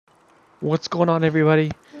What's going on,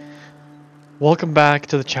 everybody? Welcome back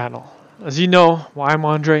to the channel. As you know, I'm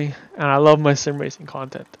Andre, and I love my sim racing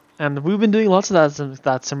content. And we've been doing lots of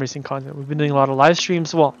that sim racing content. We've been doing a lot of live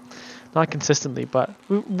streams. Well, not consistently, but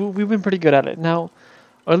we've been pretty good at it. Now,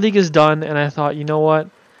 our league is done, and I thought, you know what?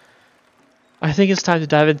 I think it's time to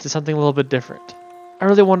dive into something a little bit different. I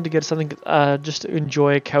really wanted to get something just to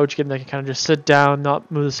enjoy a couch game that I can kind of just sit down,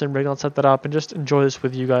 not move the sim rig, not set that up, and just enjoy this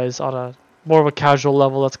with you guys on a more of a casual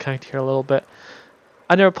level. Let's connect here a little bit.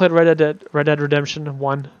 I never played Red Dead Redemption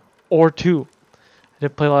 1 or 2. I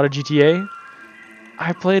did play a lot of GTA.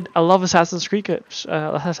 I love Assassin's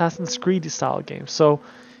Creed style games. So,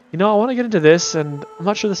 you know, I want to get into this, and I'm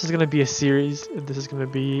not sure this is going to be a series, if this is going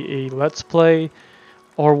to be a let's play,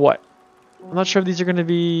 or what. I'm not sure if these are going to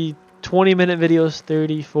be 20-minute videos,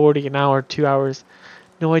 30, 40, an hour, 2 hours.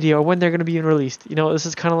 No idea, or when they're going to be released. You know, this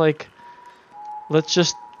is kind of like, let's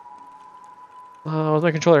just where's my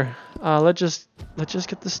controller? Let's just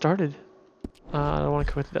get this started. I don't want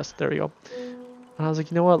to commit to this. There we go. And I was like,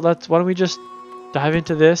 you know what? Why don't we just dive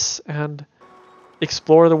into this and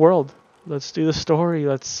explore the world? Let's do the story.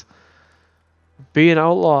 Let's be an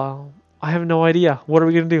outlaw. I have no idea. What are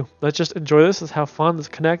we gonna do? Let's just enjoy this. Let's have fun. Let's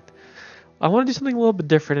connect. I want to do something a little bit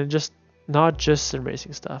different and just not just sim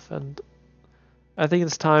racing stuff. And I think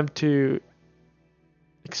it's time to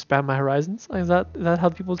expand my horizons. Is that how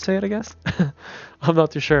people say it? I guess. I'm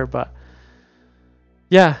not too sure, but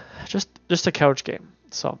yeah, just a couch game.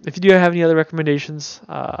 So if you do have any other recommendations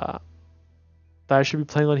that I should be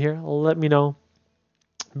playing on here, let me know.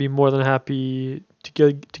 I'd be more than happy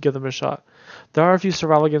to give them a shot. There are a few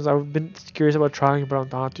survival games I've been curious about trying, but I'm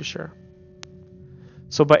not too sure.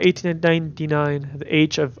 So by 1899, the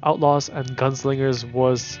age of outlaws and gunslingers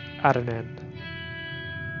was at an end.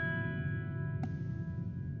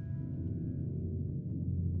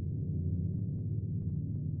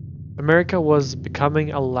 America was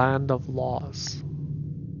becoming a land of laws. ...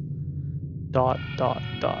 Oh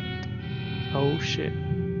shit.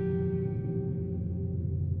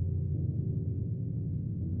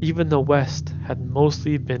 Even the West had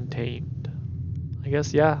mostly been tamed. I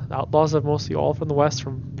guess, yeah, the outlaws are mostly all from the West,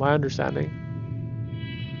 from my understanding.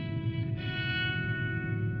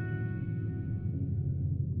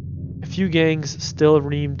 A few gangs still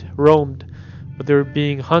roamed, but they were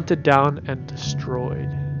being hunted down and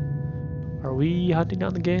destroyed. Are we hunting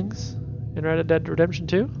down the gangs in Red Dead Redemption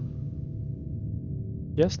 2?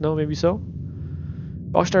 Yes, no, maybe so.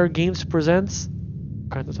 Rockstar Games presents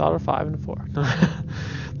Grand Theft Auto 5 and 4.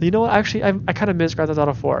 You know what? Actually, I kind of miss Grand Theft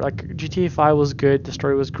Auto 4. Like, GTA 5 was good. The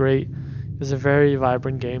story was great. It was a very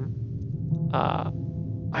vibrant game.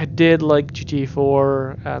 I did like GTA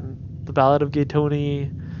 4 and The Ballad of Gay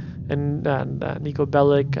Tony and Nico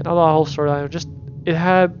Bellic and all the whole storyline. Just, it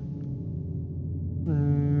had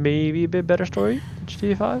maybe a bit better story than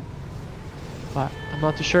GTA 5, but I'm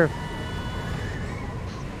not too sure.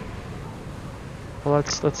 Well,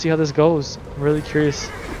 let's see how this goes. I'm really curious.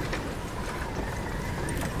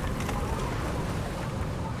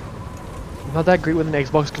 I'm not that great with an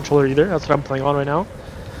Xbox controller either. That's what I'm playing on right now.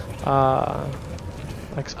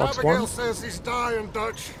 Xbox Abigail One. says he's dying,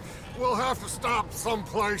 Dutch. We'll have to stop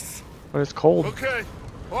someplace. But it's cold. Okay,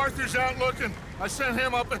 Arthur's out looking. I sent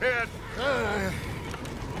him up ahead.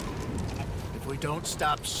 If we don't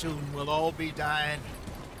stop soon, we'll all be dying.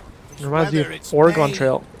 It reminds me of Oregon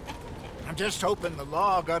Trail. I'm just hoping the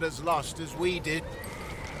law got as lost as we did.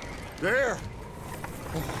 There.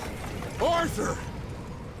 Arthur!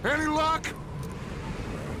 Any luck?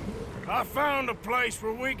 I found a place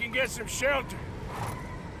where we can get some shelter.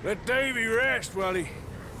 Let Davy rest while he...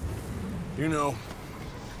 You know.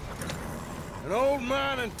 An old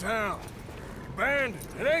mining town. Abandoned.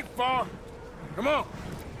 It ain't far. Come on.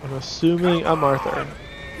 I'm assuming I'm Arthur.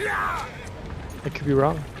 I could be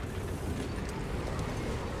wrong.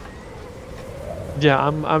 Yeah,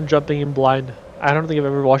 I'm jumping in blind. I don't think I've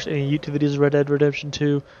ever watched any YouTube videos of Red Dead Redemption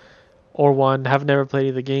 2 or 1. Have never played any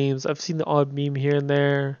of the games. I've seen the odd meme here and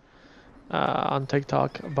there on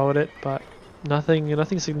TikTok about it, but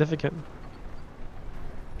nothing significant.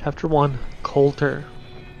 Chapter 1, Coulter.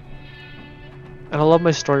 And I love my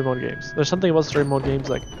story mode games. There's something about story mode games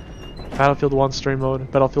like Battlefield 1 story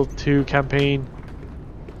mode, Battlefield 2 campaign.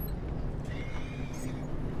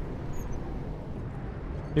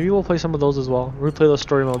 Maybe we'll play some of those as well. Replay those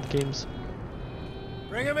story mode games.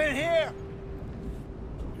 Bring him in here.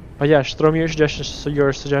 But yeah, just throw me your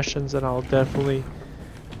suggestions, and I'll definitely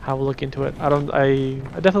have a look into it. I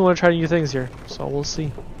definitely want to try new things here, so we'll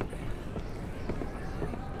see.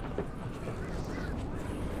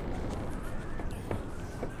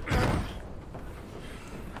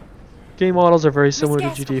 game models are very Miss similar to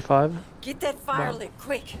Gaskell, GTA 5. Get that fire No. lit,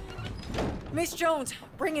 quick. Miss Jones,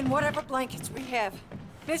 bring in whatever blankets we have.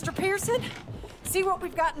 Mr. Pearson, see what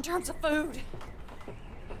we've got in terms of food.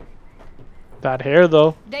 That hair,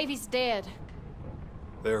 though. Davy's dead.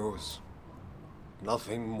 There was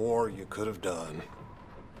nothing more you could have done.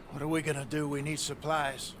 What are we gonna do? We need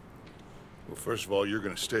supplies. Well, first of all, you're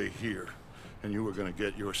gonna stay here, and you are gonna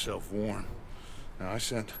get yourself warm. Now, I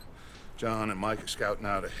sent John and Micah scouting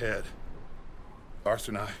out ahead.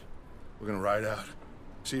 Arthur and I, we're gonna ride out,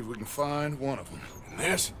 see if we can find one of them. And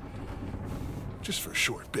this, just for a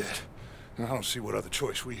short bit. And I don't see what other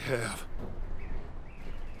choice we have.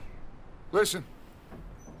 Listen.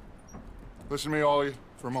 Listen to me, all of you,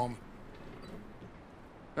 for a moment.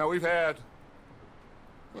 Now, we've had,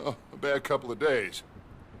 well, a bad couple of days.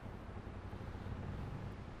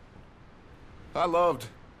 I loved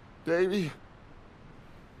Davy,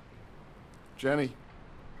 Jenny,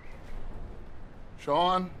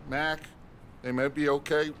 Sean, Mac. They may be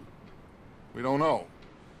okay. We don't know.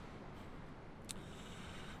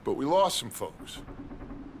 But we lost some folks.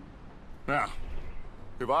 Now,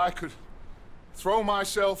 if I could throw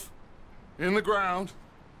myself in the ground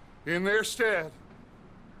in their stead,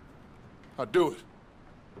 I'd do it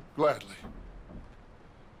gladly.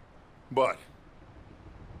 But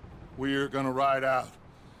we're gonna ride out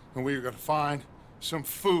and we're gonna find some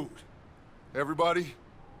food. Everybody,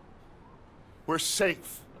 we're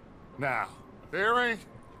safe now. There ain't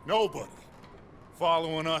nobody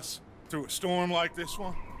following us through a storm like this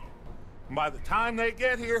one. And by the time they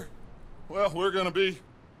get here, well, we're gonna be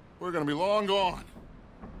long gone.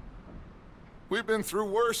 We've been through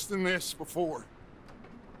worse than this before.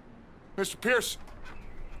 Mr. Pearson,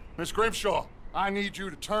 Miss Grimshaw, I need you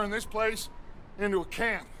to turn this place into a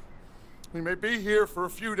camp. We may be here for a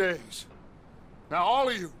few days. Now, all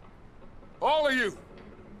of you,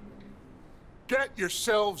 get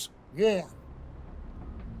yourselves warm.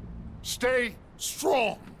 Stay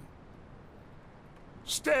strong.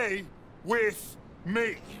 Stay with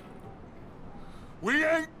me. We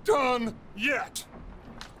ain't done yet.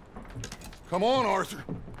 Come on, Arthur.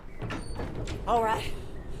 All right.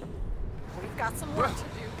 We've got some work to do.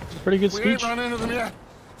 It's a pretty good We ain't speech. run into them yet,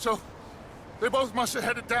 so they both must have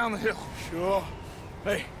headed down the hill. Sure.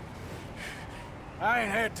 Hey, I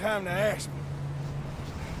ain't had time to ask.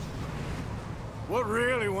 What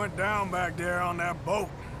really went down back there on that boat?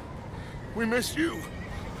 We missed you.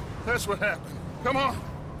 That's what happened. Come on.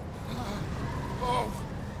 Oh.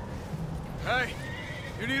 Hey,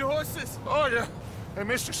 you need horses? Oh, yeah. Hey,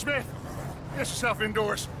 Mr. Smith, get yourself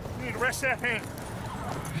indoors. You need to rest that hand.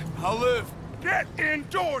 I'll live. Get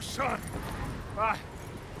indoors, son.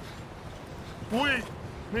 We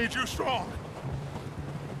need you strong.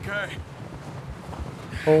 Okay.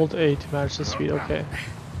 Hold A to match the speed. Okay.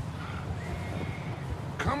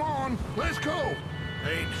 Come on, let's go.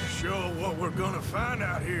 Ain't sure what we're gonna find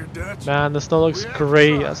out here, Dutch. Man, the snow looks We have great.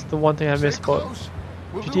 to try. That's the one thing I Stay miss about close.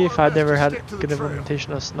 We'll do GTA our 5. best Never to had stick to the good trail.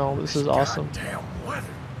 implementation of snow. This is awesome. Damn weather.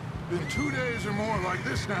 Been 2 days or more like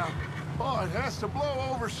this now. Oh, it has to blow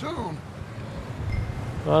over soon.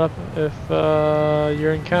 Not if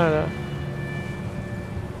you're in Canada.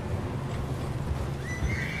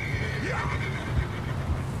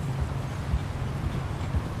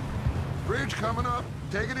 Bridge coming up.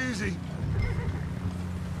 Take it easy.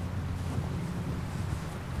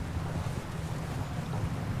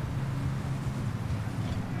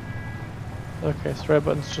 Okay, so right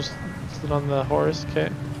button's just sit on the horse. Okay.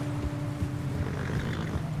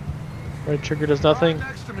 Right trigger does nothing. Right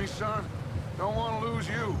next to me, son. Don't want to lose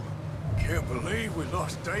you. Can't believe we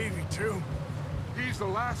lost Davy, too. He's the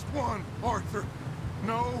last one, Arthur.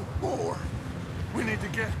 No more. We need to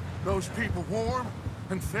get those people warm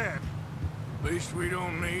and fed. At least we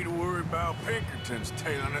don't need to worry about Pinkertons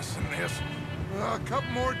tailing us in this. A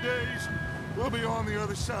couple more days, we'll be on the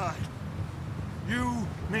other side. You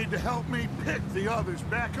need to help me pick the others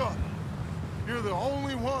back up. You're the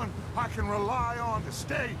only one I can rely on to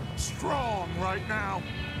stay strong right now.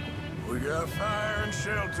 We got fire and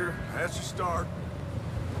shelter. That's a start.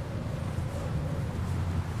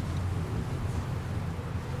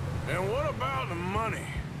 And what about the money?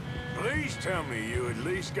 Please tell me you at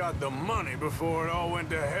least got the money before it all went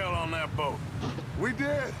to hell on that boat. We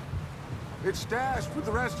did. It's stashed with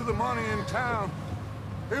the rest of the money in town.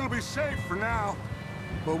 It'll be safe for now,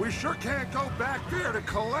 but we sure can't go back there to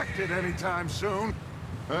collect it anytime soon.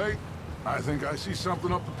 Hey, I think I see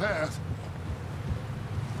something up the path.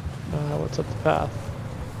 What's up the path?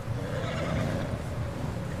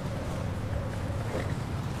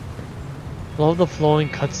 Love the flowing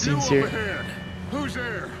You cutscenes up here. ahead. Who's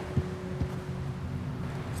there?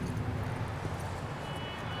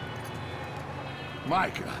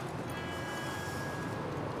 Micah.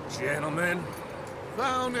 Gentlemen,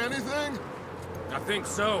 Found anything? I think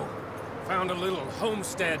so. Found a little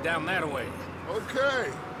homestead down that way. Okay.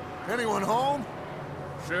 Anyone home?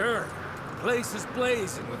 Sure. Place is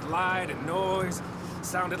blazing with light and noise.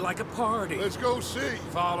 Sounded like a party. Let's go see.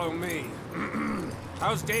 Follow me.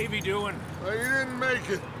 How's Davy doing? He didn't make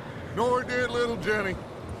it. Nor did little Jenny.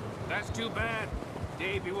 That's too bad.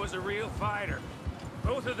 Davy was a real fighter.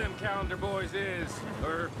 Both of them calendar boys is,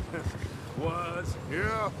 or was.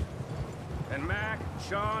 Yeah, And Mac,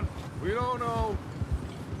 Sean, we don't know.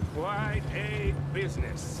 quite a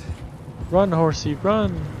business. Run, horsey,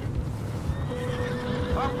 run.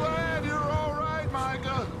 I'm glad you're all right,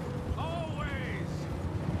 Micah. Always.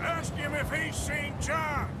 Ask him if he's seen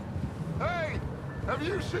John. Hey, have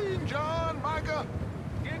you seen John, Micah?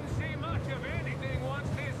 Didn't see much of anything once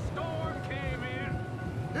this storm came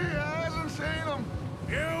in. He hasn't seen him.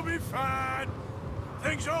 He'll be fine.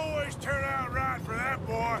 Things always turn out right for that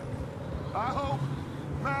boy. I hope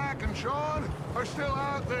Mac and Sean are still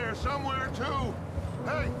out there somewhere, too.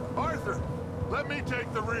 Hey, Arthur, let me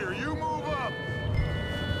take the rear. You move up.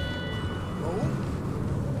 Oh?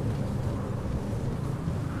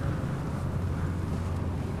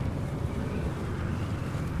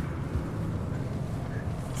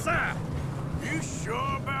 Sir, you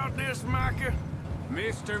sure about this, Micah?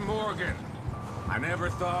 Mr. Morgan, I never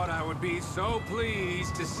thought I would be so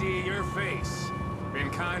pleased to see your face. Been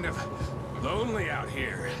kind of lonely out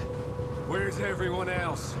here. Where's everyone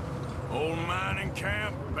else? Old mining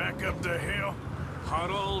camp back up the hill.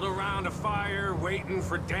 Huddled around a fire, waiting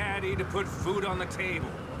for Daddy to put food on the table.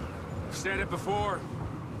 Said it before,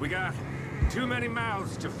 we got too many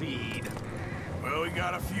mouths to feed. Well, we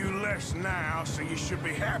got a few less now, so you should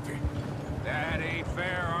be happy. That ain't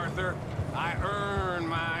fair, Arthur. I earn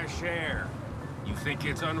my share. You think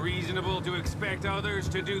it's unreasonable to expect others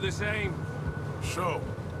to do the same? So,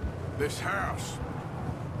 this house.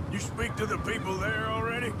 You speak to the people there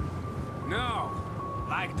already? No.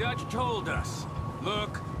 Like Dutch told us.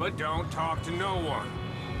 Look, but don't talk to no one.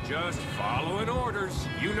 Just following orders.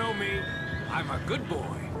 You know me. I'm a good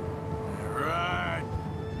boy. Right.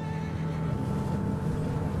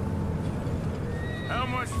 How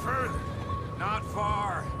much further? Not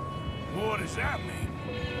far. What does that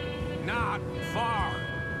mean? Not far.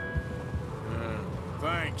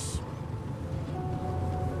 Thanks.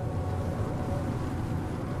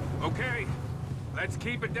 Okay. Let's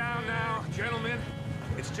keep it down now, gentlemen.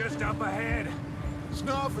 It's just up ahead.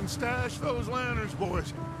 Snuff and stash those lanterns,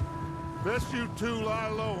 boys. Best you two lie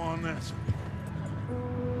low on this.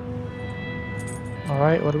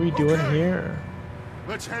 Alright, what are we doing Okay. here?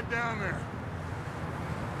 Let's head down there.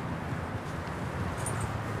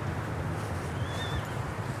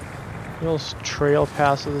 Those trail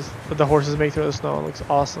passes that the horses make through the snow. It looks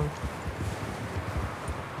awesome.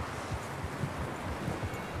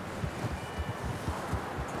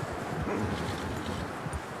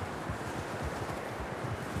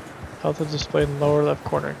 Health is displayed in lower left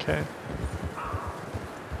corner, okay.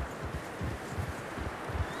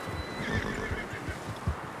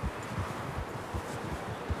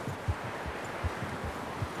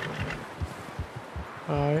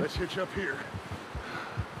 Alright. Let's hitch up here.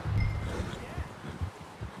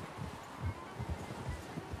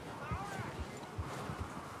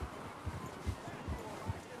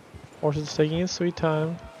 Horse is taking his sweet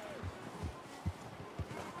time.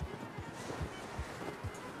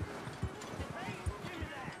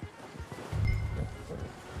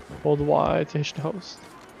 Hold Y to hitch the house.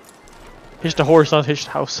 Hitch the horse, not hitch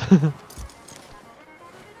the house.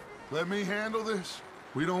 Let me handle this.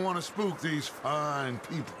 We don't want to spook these fine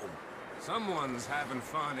people. Someone's having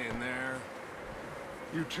fun in there.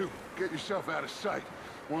 You two, get yourself out of sight.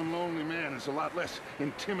 One lonely man is a lot less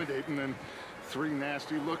intimidating than three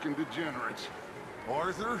nasty-looking degenerates.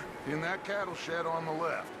 Arthur, in that cattle shed on the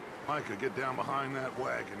left. Micah, get down behind that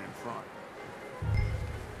wagon in front.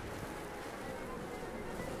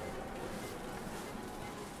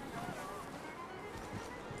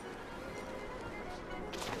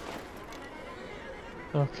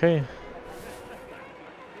 Okay.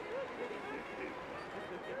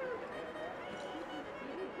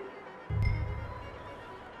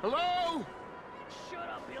 Hello? Shut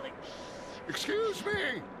up, Billy. Excuse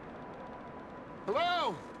me?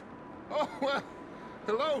 Hello? Oh, well,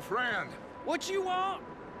 hello, friend. What you want?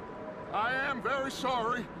 I am very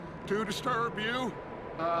sorry to disturb you.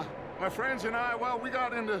 My friends and I, well, we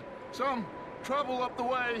got into some trouble up the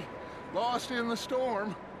way, lost in the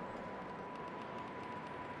storm.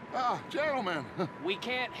 Ah, gentlemen, We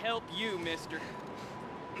can't help you, mister.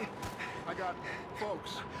 I got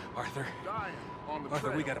folks. Arthur, Arthur. dying on the Arthur,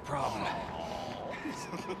 trail. we got a problem.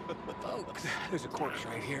 Folks, there's a corpse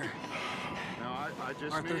right here. Now, I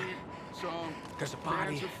just Arthur, need some there's a cans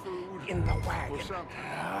body of food in the or wagon. something.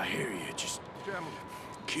 I hear you. Just Gentlemen,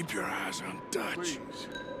 keep your eyes on Dutch. please.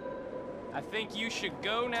 I think you should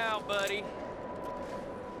go now, buddy.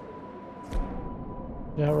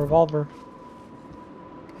 Yeah, revolver.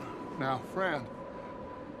 Now, friend,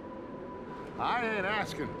 I ain't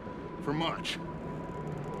asking for much.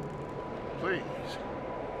 Please,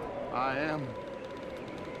 I am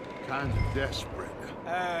kind of desperate.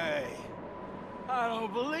 Hey, I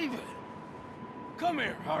don't believe it. Come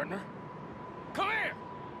here, partner. Come here.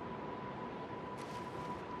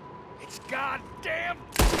 It's goddamn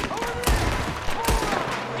over there.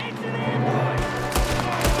 It's an ambush.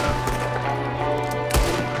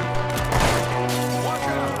 Watch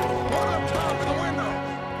out! One up top of the window!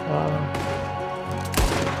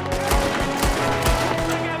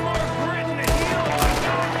 I got more grit in the heel of my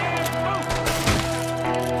goddamn boot.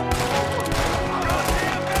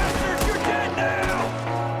 Goddamn bastard, you're dead now.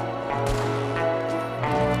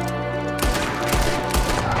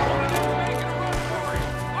 Making a run for it.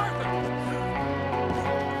 Arthur.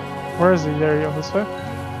 Where is he? There you go. This way.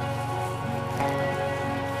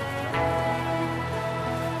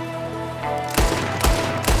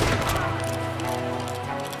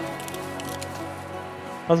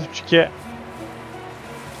 That's what you get.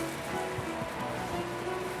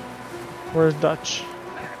 Where's Dutch?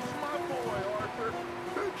 That's my boy, Arthur.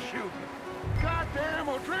 Good shooting. Goddamn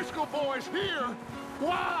O'Driscoll boy's here.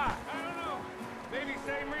 Why? I don't know. Maybe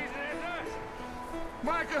same reason as us.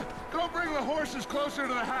 Micah, go bring the horses closer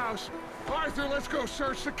to the house. Arthur, let's go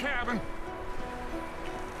search the cabin.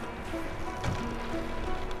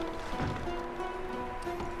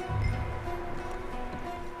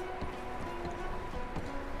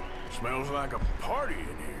 Smells like a party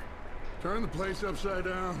in here. Turn the place upside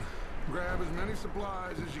down. Grab as many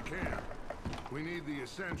supplies as you can. We need the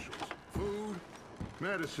essentials. Food,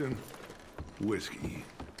 medicine, whiskey.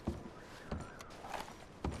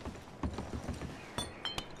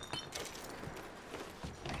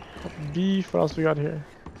 Beef. What else we got here?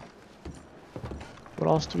 What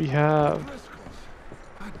else do we have? Driscoll's.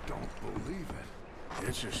 I don't believe it.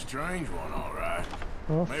 It's a strange one, all right.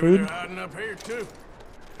 Oh, Maybe food. they're hiding up here, too.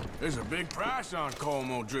 There's a big price on Colm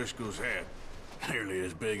O'Driscoll's head. Nearly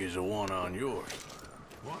as big as the one on yours.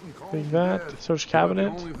 Wanting Cole's Take that. dead. Search About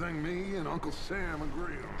cabinet. The only thing me and Uncle Sam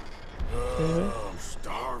agree on. I'm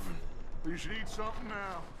starving. You should eat something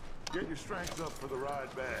now. Get your strength up for the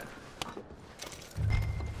ride back.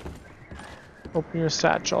 Open your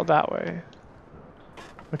satchel that way.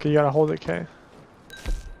 Okay, you gotta hold it, okay.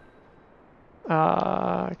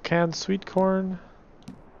 Canned sweet corn.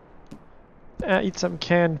 Eat some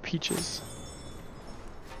canned peaches.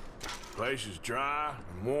 Place is dry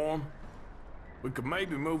and warm. We could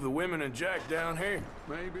maybe move the women and Jack down here.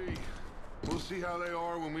 Maybe. We'll see how they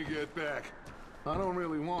are when we get back. I don't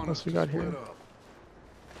really want What's us we to got split here? up.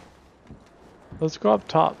 Let's go up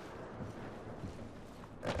top.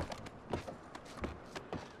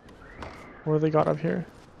 What do they got up here?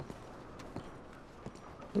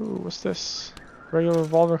 Ooh, what's this? Regular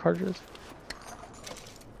revolver cartridge.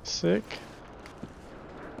 Sick.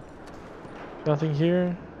 Nothing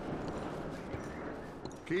here.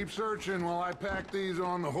 Keep searching while I pack these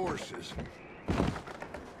on the horses.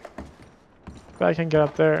 Bet I can get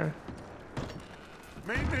up there.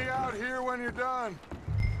 Meet me out here when you're done.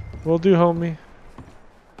 Will do, homie.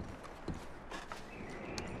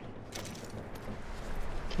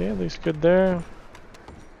 Okay, looks good there.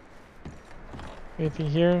 Anything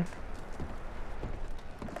here?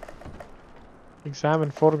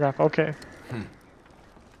 Examine photograph. Okay.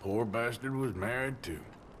 Poor bastard was married too.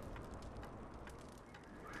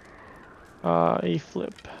 A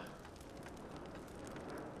flip.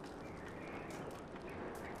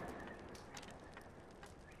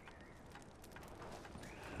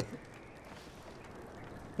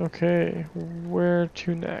 Okay, where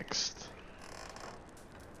to next?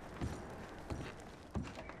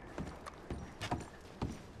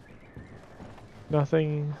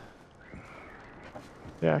 Nothing.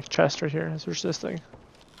 Yeah, chest right here. Search this thing.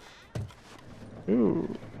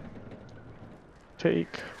 Ooh.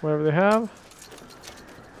 Take whatever they have.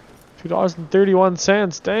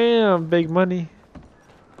 $2.31. Damn, big money.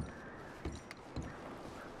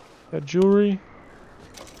 Got jewelry.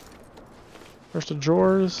 Where's the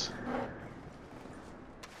drawers?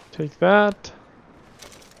 Take that.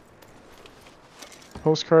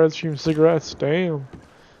 Postcards, stream cigarettes. Damn.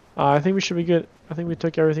 I think we should be good. I think we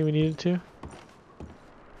took everything we needed to.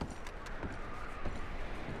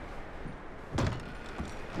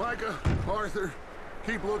 Micah, Arthur,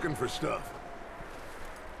 keep looking for stuff.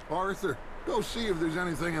 Arthur, go see if there's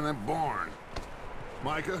anything in that barn.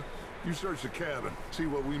 Micah, you search the cabin, see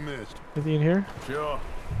what we missed. Anything in here? Sure.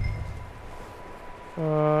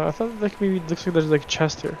 I thought like maybe it looks like there's like a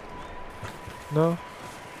chest here. No?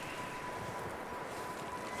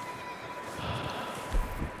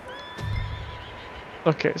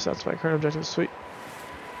 Okay, so that's my current objective. Sweet.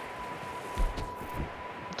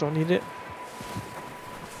 Don't need it.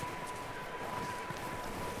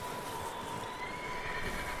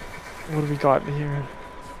 What do we got in here?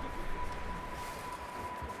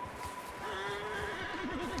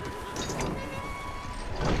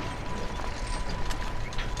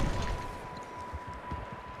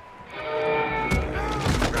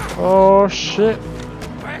 Oh shit.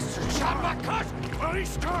 Bastard shot my cousin! Well, he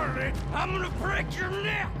started it. I'm gonna break your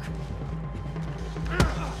neck!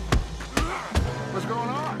 What's going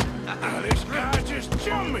on? This guy just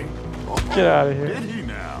jumped me! Get out of here. Did he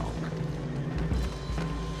now?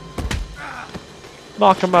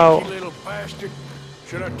 Knock him out. You little bastard.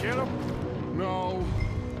 Should I kill him? No.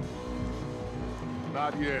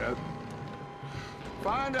 Not yet.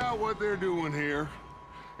 Find out what they're doing here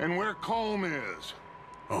and where Colm is.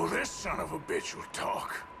 Oh, this son of a bitch will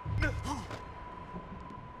talk.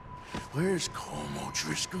 Where's Colm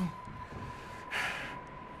O'Driscoll?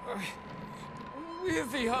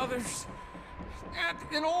 With the others. At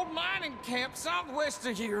an old mining camp southwest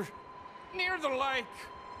of here. Near the lake.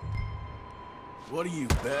 What are you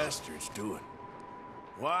bastards doing?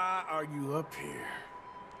 Why are you up here?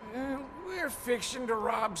 We're fixing to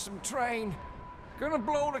rob some train. Gonna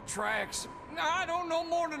blow the tracks. I don't know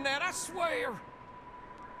more than that, I swear.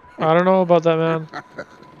 I don't know about that, man.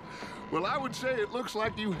 Well, I would say it looks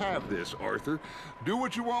like you have this, Arthur. Do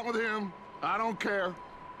what you want with him. I don't care.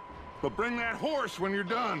 But bring that horse when you're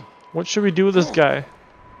done. What should we do with this guy?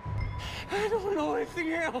 I don't know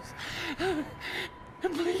anything else.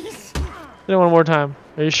 Please. Do it one more time.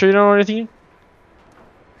 Are you sure you don't know anything?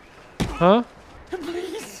 Huh?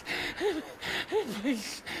 Please.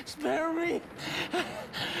 Please, spare me.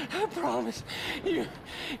 I promise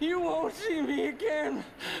you won't see me again,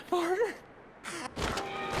 partner.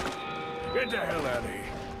 Get the hell out of here.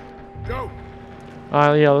 Go!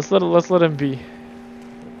 Yeah, let's let him be.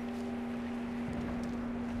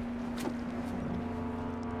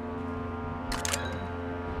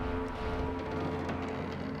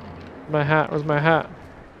 My hat, where's my hat?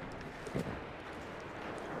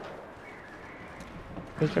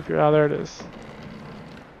 Pick up your, ah, there it is.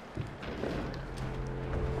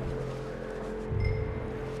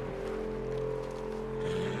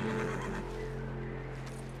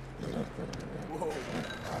 Whoa.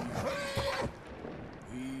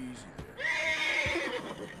 Easy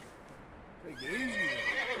there. Take it easy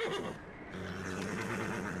there.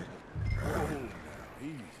 Whoa, now,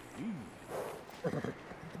 easy.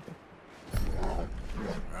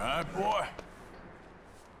 All right, boy.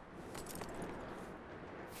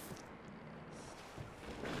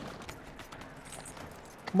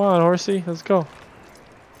 Come on, horsey, let's go.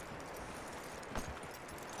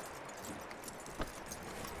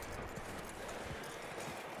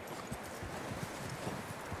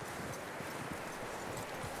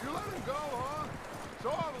 You let him go, huh?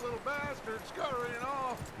 Saw the little bastard scurrying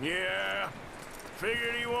off. Yeah.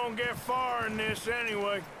 Figured he won't get far in this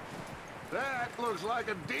anyway. That looks like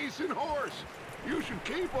a decent horse. You should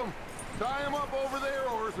keep him. Tie him up over there,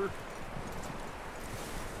 Arthur.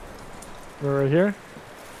 We're right here.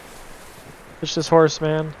 Push this horse,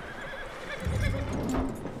 man.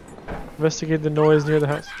 Investigate the noise near the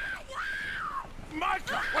house.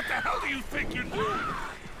 Micah, what the hell do you think you're doing?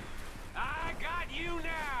 I got you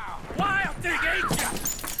now. Wild thing, ain't ya?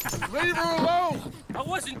 Leave her alone. I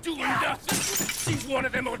wasn't doing nothing. She's one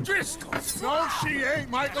of them O'Driscolls. No, she ain't,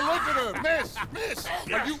 Micah. Look at her. Miss.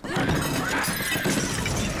 Are you...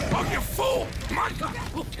 Oh, you fool! Micah!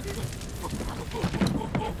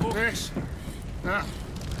 Miss. Now,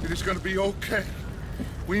 it is gonna be okay.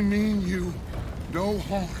 We mean you no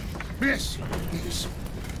harm. Miss.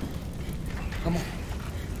 Come on.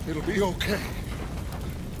 It'll be okay.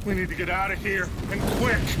 We need to get out of here, and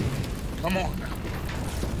quick. Come on now.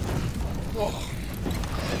 Oh.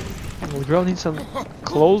 Well, the girl needs some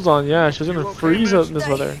clothes on. Yeah, she's gonna okay, freeze out in this They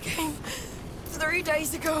weather. came 3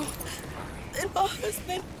 days ago. And my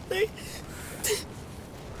husband, they...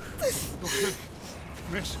 Okay.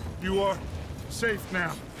 Miss, you are safe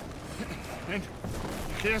now. And you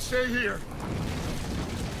can't stay here.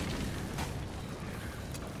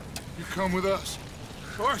 You come with us.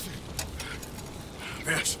 Arthur.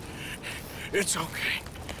 Miss, it's okay.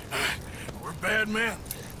 We're bad men.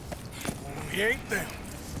 We ain't them.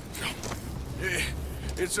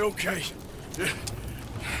 It's okay.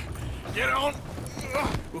 Get on.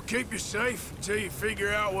 We'll keep you safe until you figure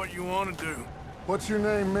out what you want to do. What's your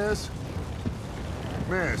name, miss?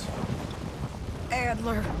 Miss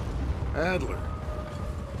Adler. Adler.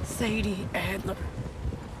 Sadie Adler.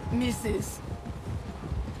 Mrs.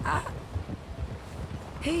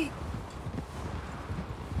 He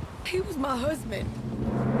was my husband.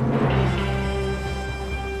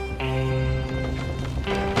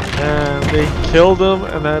 And they killed him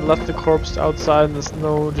and then left the corpse outside in the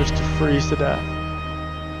snow just to freeze to death.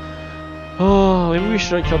 Oh, maybe we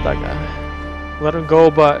should have killed that guy. Let him go,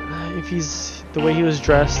 but if he's the way he was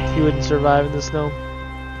dressed, he wouldn't survive in the snow.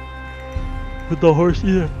 With the horse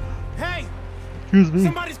either. Hey! Excuse me.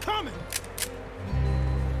 Somebody's coming!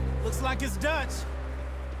 Looks like it's Dutch.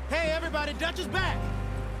 Hey, everybody, Dutch is back!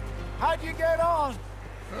 How'd you get on?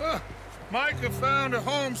 Micah found a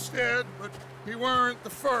homestead, but he weren't the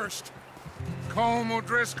first. Colm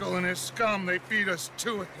O'Driscoll and his scum, they beat us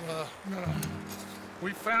to it.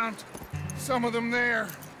 We found some of them there,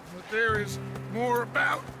 but there is more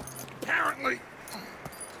about, apparently.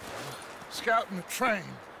 Scouting the train.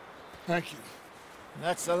 Thank you.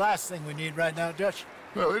 That's the last thing we need right now, Dutch.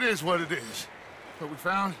 Well, it is what it is. But we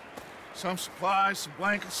found some supplies, some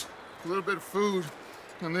blankets, a little bit of food,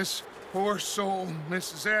 and this poor soul,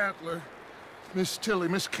 Mrs. Adler. Miss Tilly,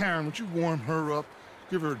 Miss Karen, would you warm her up?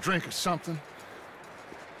 Give her a drink or something?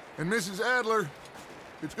 And Mrs. Adler,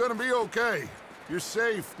 it's gonna be okay. You're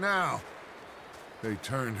safe now. They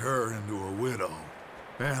turned her into a widow.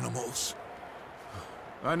 Animals.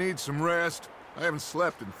 I need some rest. I haven't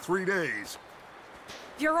slept in 3 days.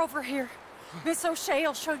 You're over here. Miss O'Shea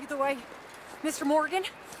will show you the way. Mr. Morgan,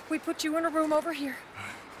 we put you in a room over here.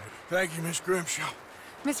 Thank you, Miss Grimshaw.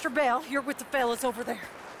 Mr. Bell, you're with the fellas over there.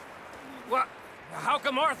 What? How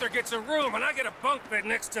come Arthur gets a room and I get a bunk bed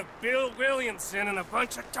next to Bill Williamson and a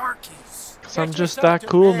bunch of darkies? Cause I'm just that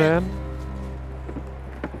cool, man.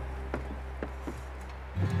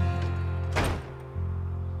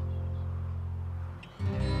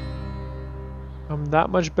 I'm that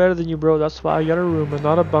much better than you, bro. That's why I got a room and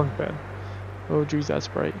not a bunk bed. Oh, geez, that's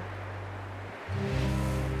right.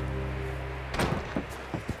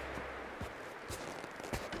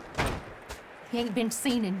 He ain't been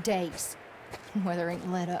seen in days. Weather ain't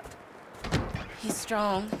let up. He's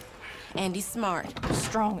strong, and he's smart.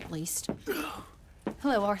 Strong, at least.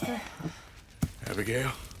 Hello, Arthur.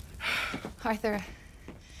 Abigail. Arthur,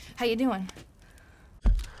 how you doing?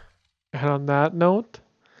 And on that note,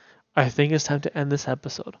 I think it's time to end this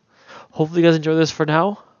episode. Hopefully you guys enjoy this for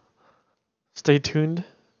now. Stay tuned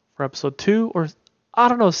for episode 2, or I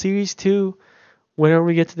don't know, series 2. Whenever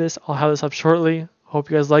we get to this, I'll have this up shortly. Hope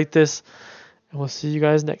you guys like this, and we'll see you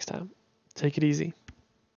guys next time. Take it easy.